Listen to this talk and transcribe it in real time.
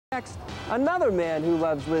Next, another man who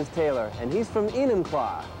loves Liz Taylor, and he's from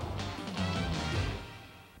Enumclaw.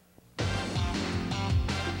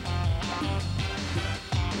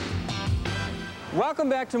 Welcome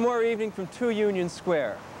back to more Evening from 2 Union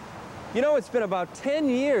Square. You know, it's been about 10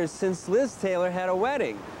 years since Liz Taylor had a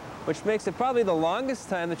wedding, which makes it probably the longest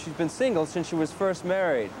time that she's been single since she was first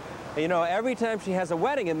married. And you know, every time she has a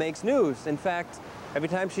wedding, it makes news. In fact, every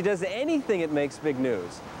time she does anything, it makes big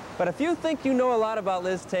news. But if you think you know a lot about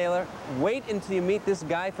Liz Taylor, wait until you meet this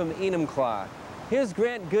guy from Enumclaw. Here's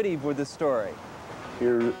Grant Goodeve with the story.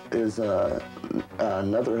 Here is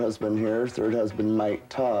another husband here, third husband, Mike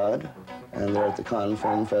Todd, and they're at the Cannes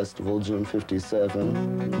Film Festival, June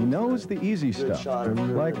 '57. He knows the easy stuff,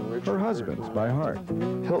 like her husbands by heart.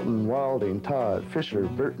 Hilton, Wilding, Todd, Fisher,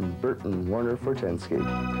 Burton, Warner, Fortensky.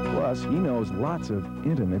 Plus, he knows lots of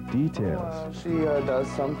intimate details. She does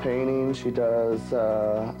some painting. She does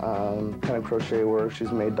kind of crochet work.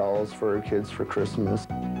 She's made dolls for her kids for Christmas.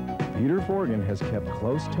 Peter Forgan has kept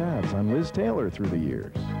close tabs on Liz Taylor through the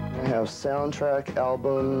years. I have soundtrack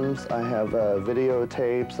albums, I have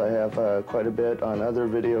videotapes, I have quite a bit on other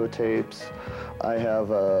videotapes. I have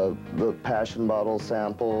the Passion Bottle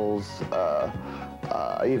samples.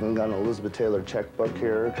 I even got an Elizabeth Taylor checkbook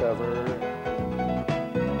here cover.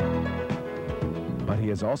 But he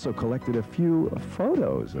has also collected a few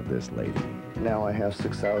photos of this lady. Now I have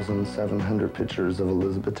 6,700 pictures of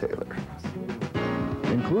Elizabeth Taylor,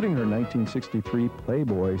 including her 1963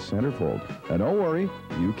 Playboy centerfold. And don't worry,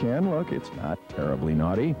 you can look, it's not terribly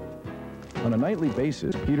naughty. On a nightly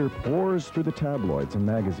basis, Peter pours through the tabloids and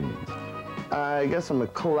magazines. I guess I'm a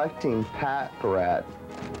collecting pack rat.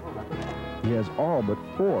 He has all but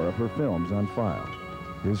 4 of her films on file.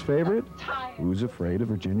 His favorite? Who's Afraid of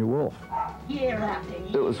Virginia Woolf?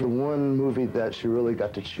 It was one movie that she really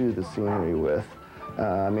got to chew the scenery with.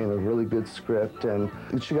 I mean, a really good script, and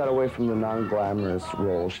she got away from the non-glamorous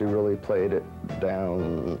role. She really played it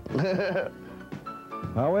down.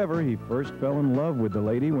 However, he first fell in love with the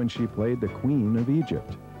lady when she played the Queen of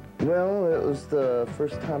Egypt. Well, it was the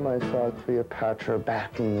first time I saw Cleopatra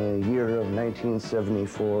back in the year of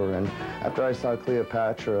 1974, and after I saw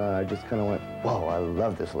Cleopatra, I just kind of went, whoa, I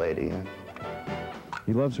love this lady.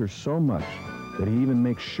 He loves her so much that he even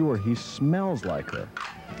makes sure he smells like her.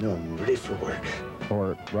 No, I'm ready for work.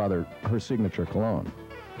 Or rather, her signature cologne.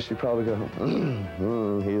 She'd probably go,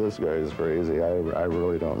 this guy is crazy. I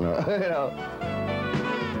really don't know. You know.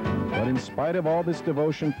 But in spite of all this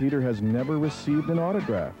devotion, Peter has never received an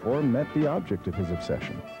autograph or met the object of his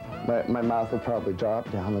obsession. My mouth would probably drop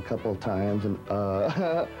down a couple of times, and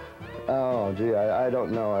oh, gee, I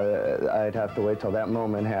don't know. I'd have to wait till that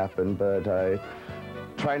moment happened, but I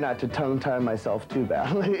try not to tongue-tie myself too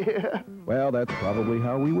badly. Well, that's probably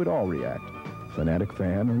how we would all react, fanatic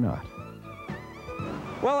fan or not.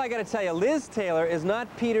 Well, I gotta tell you, Liz Taylor is not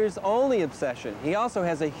Peter's only obsession. He also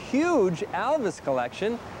has a huge Elvis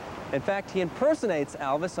collection. In fact, he impersonates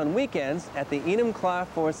Elvis on weekends at the Enumclaw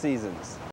Four Seasons.